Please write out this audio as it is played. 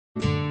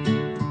Hey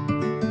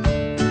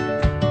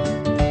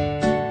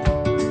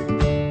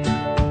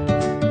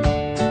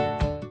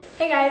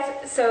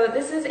guys, so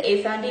this is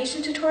a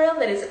foundation tutorial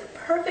that is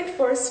perfect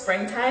for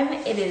springtime.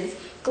 It is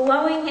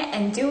glowing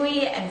and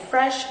dewy and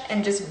fresh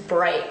and just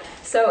bright.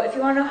 So if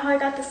you want to know how I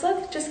got this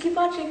look, just keep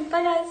watching.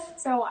 Bye guys!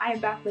 So I'm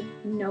back with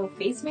no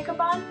face makeup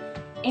on,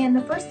 and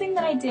the first thing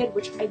that I did,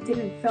 which I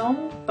didn't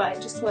film,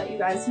 but just to let you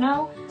guys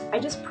know, I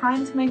just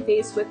primed my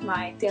face with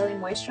my daily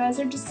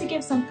moisturizer just to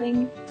give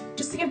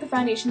the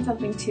foundation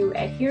something to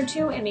adhere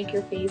to and make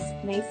your face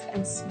nice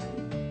and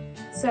smooth.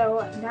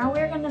 So now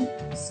we're going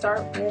to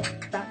start with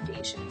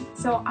foundation.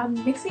 So I'm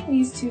mixing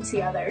these two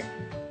together.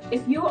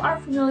 If you are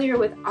familiar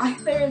with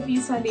either of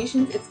these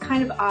foundations, it's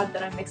kind of odd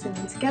that I'm mixing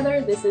them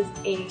together. This is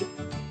a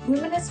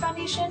luminous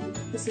foundation,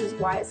 this is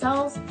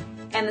YSL's,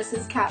 and this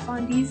is Kat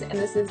Von D's, and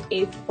this is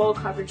a full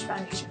coverage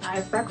foundation. I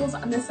have freckles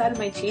on this side of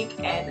my cheek,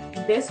 and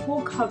this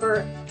will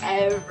cover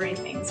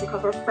everything. This will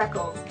cover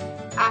freckles,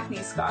 acne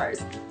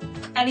scars,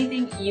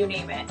 anything, you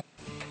name it.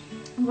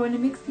 I'm going to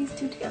mix these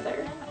two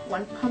together.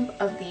 1 pump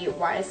of the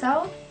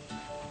YSL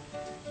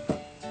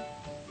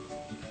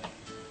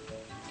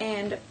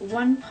and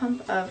 1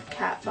 pump of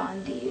Kat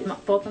Von D,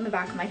 both on the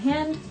back of my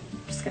hand.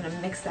 I'm just going to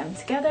mix them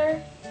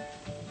together.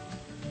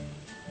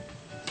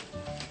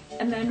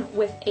 And then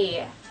with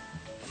a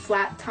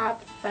flat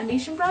top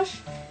foundation brush,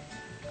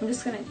 I'm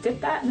just going to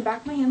dip that in the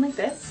back of my hand like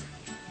this.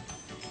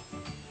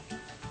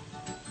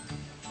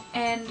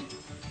 And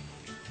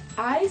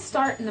I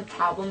start in the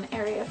problem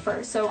area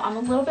first, so I'm a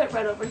little bit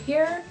red over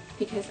here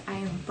because I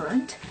am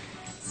burnt.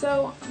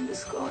 So I'm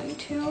just going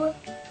to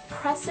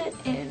press it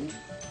in,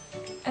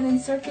 and in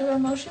circular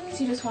motions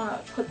you just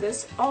want to put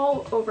this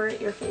all over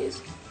your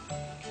face.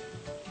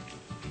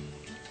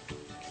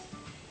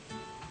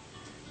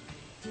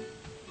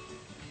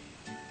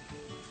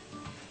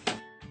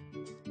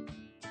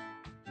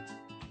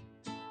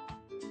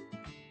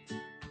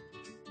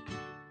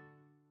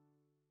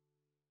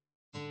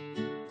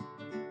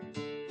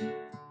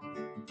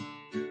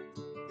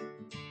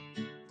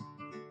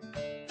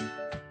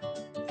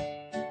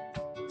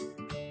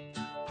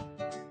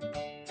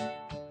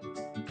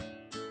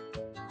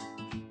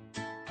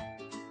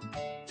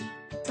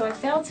 So I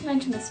failed to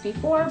mention this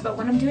before, but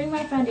when I'm doing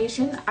my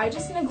foundation, I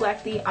just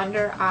neglect the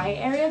under eye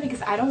area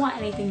because I don't want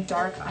anything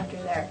dark under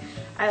there.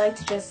 I like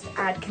to just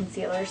add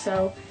concealer.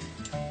 So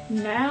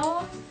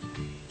now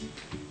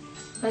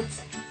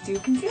let's do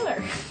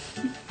concealer.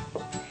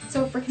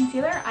 So for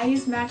concealer, I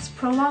use MAC's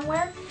Pro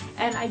Longwear,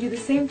 and I do the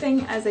same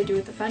thing as I do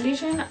with the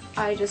foundation.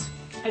 I just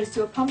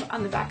do a pump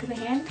on the back of the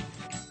hand.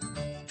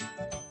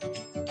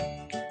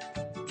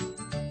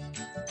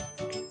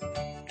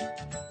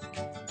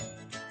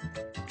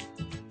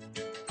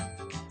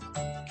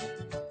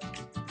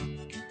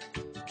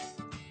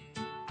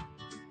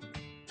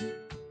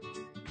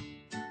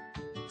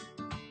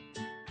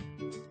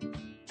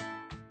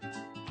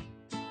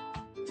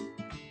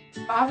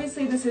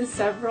 Obviously this is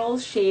several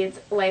shades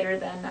lighter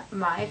than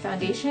my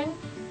foundation,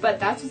 but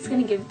that's what's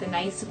going to give the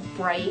nice,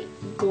 bright,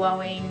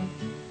 glowing,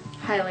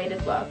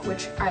 highlighted look,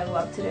 which I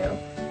love to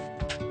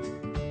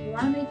do. You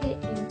want to make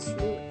it into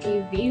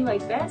a V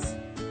like this,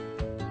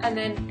 and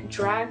then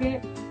drag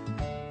it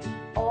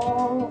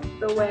all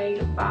the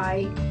way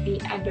by the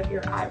end of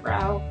your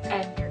eyebrow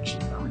and your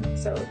cheekbone,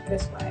 so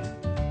this way.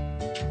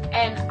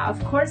 And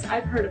of course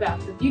I've heard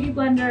about the Beauty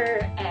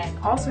Blender and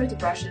all sorts of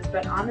brushes,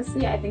 but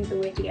honestly I think the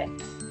way to get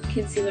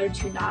concealer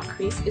to not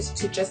crease is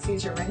to just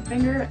use your ring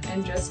finger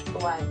and just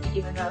blend,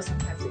 even though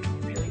sometimes it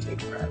can really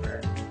take forever.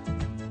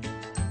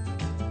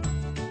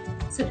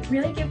 So to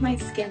really give my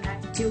skin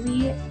that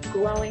dewy,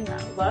 glowing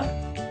look,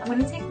 I'm going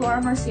to take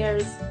Laura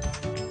Mercier's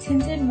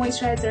Tinted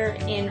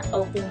Moisturizer in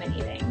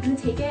Illuminating. I'm going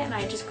to take it and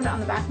I just put it on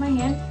the back of my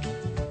hand,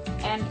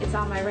 and it's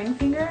on my ring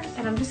finger,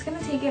 and I'm just going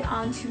to take it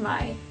onto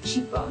my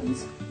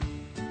cheekbones.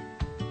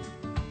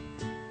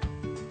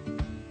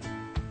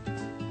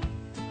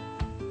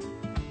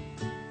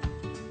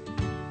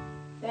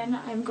 Then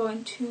I'm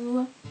going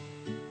to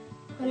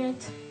put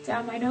it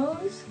down my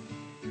nose.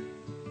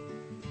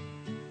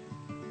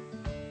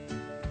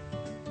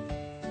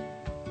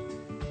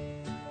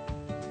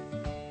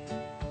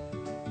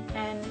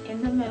 And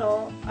in the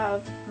middle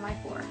of my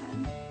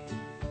forehead.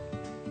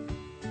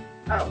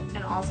 Oh,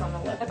 and also on the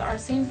lip. With our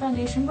same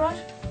foundation brush,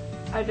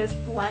 I just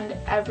blend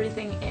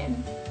everything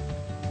in.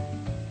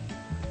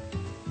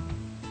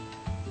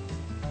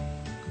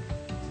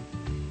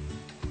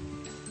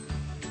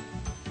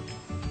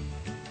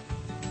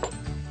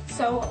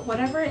 So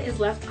whatever is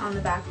left on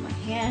the back of my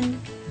hand,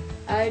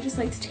 I just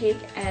like to take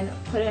and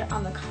put it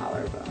on the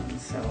collarbone.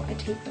 So I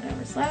take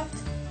whatever's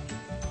left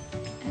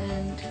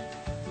and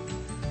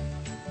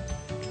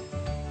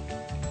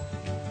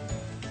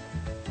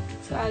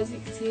so as you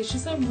can see, it's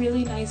just a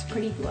really nice,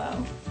 pretty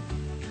glow.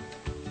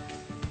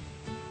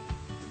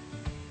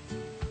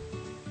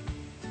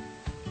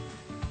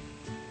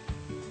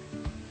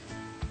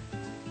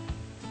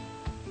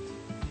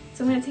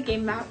 So I'm going to take a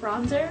matte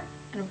bronzer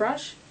and a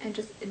brush and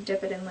just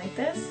dip it in like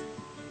this,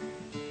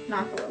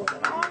 knock a little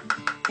bit off,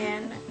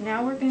 And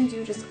now we're going to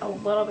do just a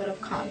little bit of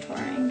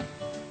contouring.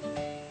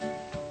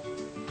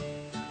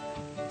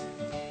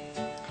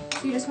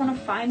 So you just want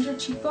to find your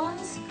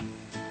cheekbones,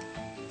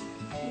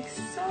 like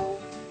so.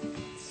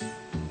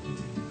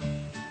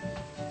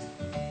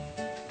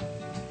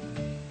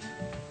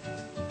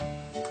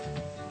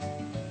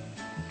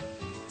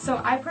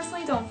 So I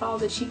personally don't follow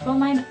the cheekbone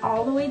line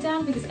all the way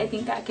down because I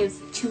think that gives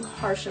too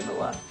harsh of a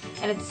look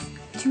and it's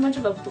too much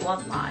of a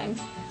blunt line.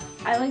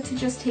 I like to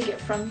just take it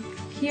from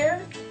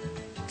here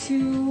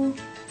to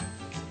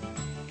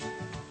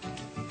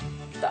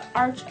the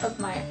arch of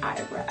my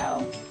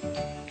eyebrow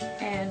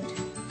and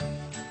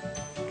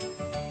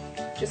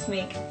just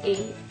make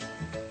a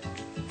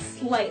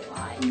slight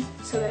line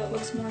so that it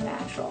looks more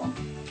natural.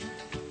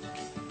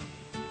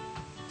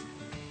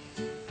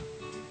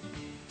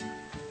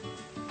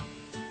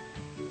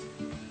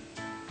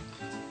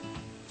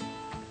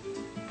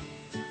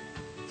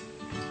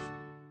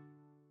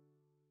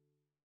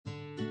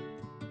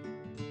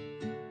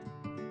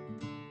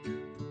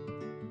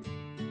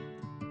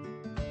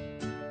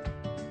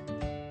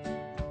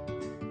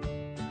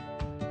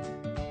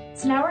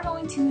 So now we're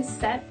going to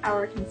set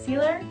our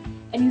concealer,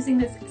 and using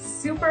this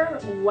super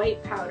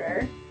white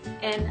powder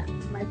and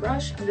my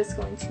brush, I'm just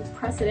going to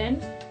press it in,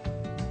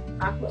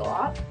 knock a little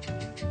off,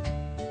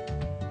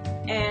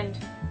 and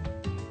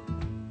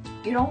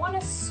you don't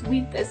want to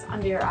sweep this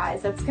under your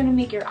eyes. That's going to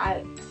make your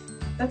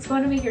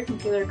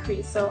concealer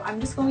crease. So I'm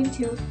just going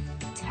to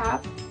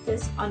tap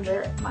this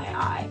under my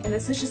eye, and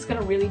this is just going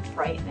to really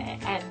brighten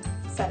it and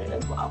set it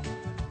as well.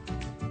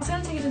 I'm also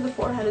going to take it to the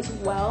forehead as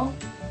well.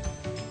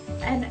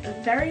 And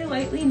very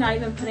lightly, not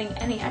even putting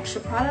any extra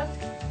product,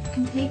 you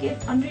can take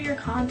it under your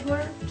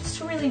contour just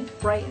to really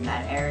brighten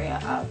that area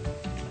up.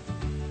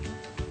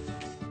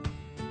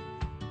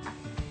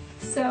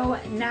 So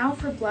now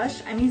for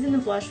blush, I'm using the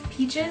blush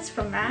Peaches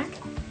from MAC.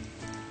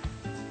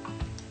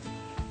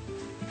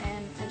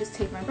 And I just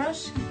take my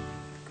brush,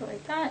 go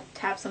like that,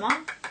 tap some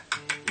on.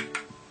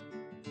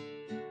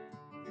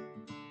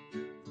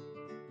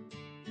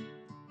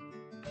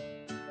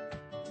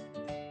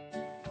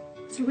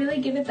 To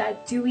really give it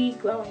that dewy,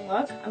 glowing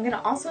look, I'm going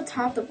to also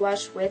top the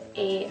blush with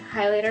a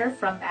highlighter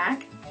from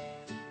MAC.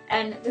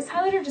 And this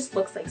highlighter just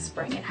looks like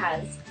spring. It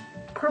has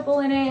purple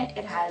in it,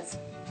 it has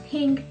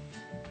pink,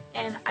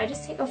 and I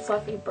just take a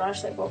fluffy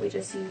brush like what we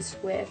just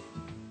used with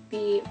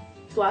the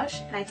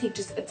blush, and I take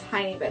just a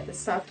tiny bit. This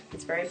stuff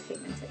is very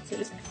pigmented, so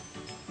just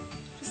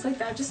like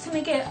that, just to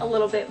make it a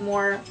little bit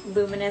more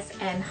luminous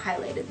and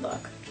highlighted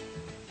look.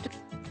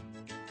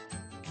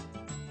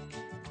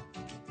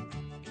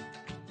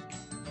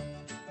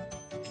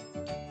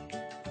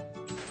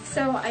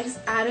 So I just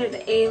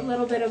added a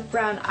little bit of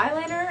brown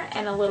eyeliner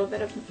and a little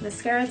bit of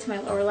mascara to my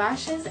lower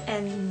lashes,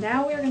 and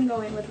now we're going to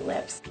go in with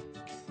lips.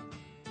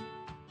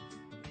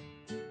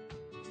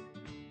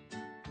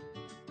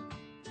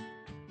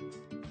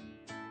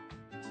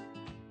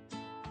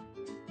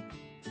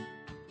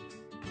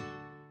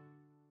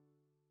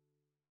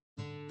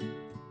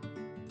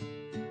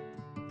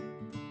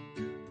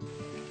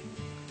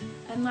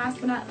 And last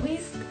but not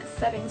least,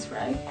 setting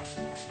spray.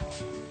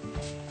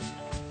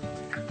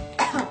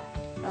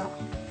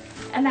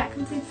 And that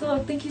completes the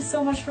look. Thank you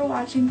so much for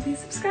watching. Please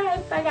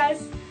subscribe. Bye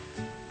guys.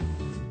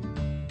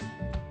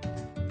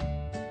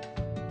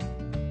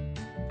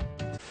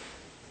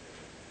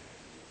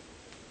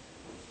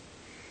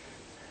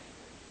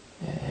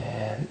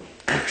 And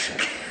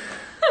action.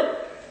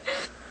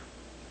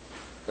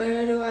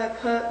 Where do I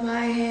put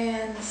my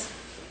hands?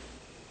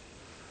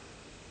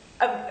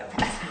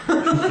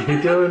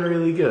 You're doing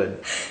really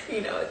good.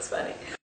 You know it's funny.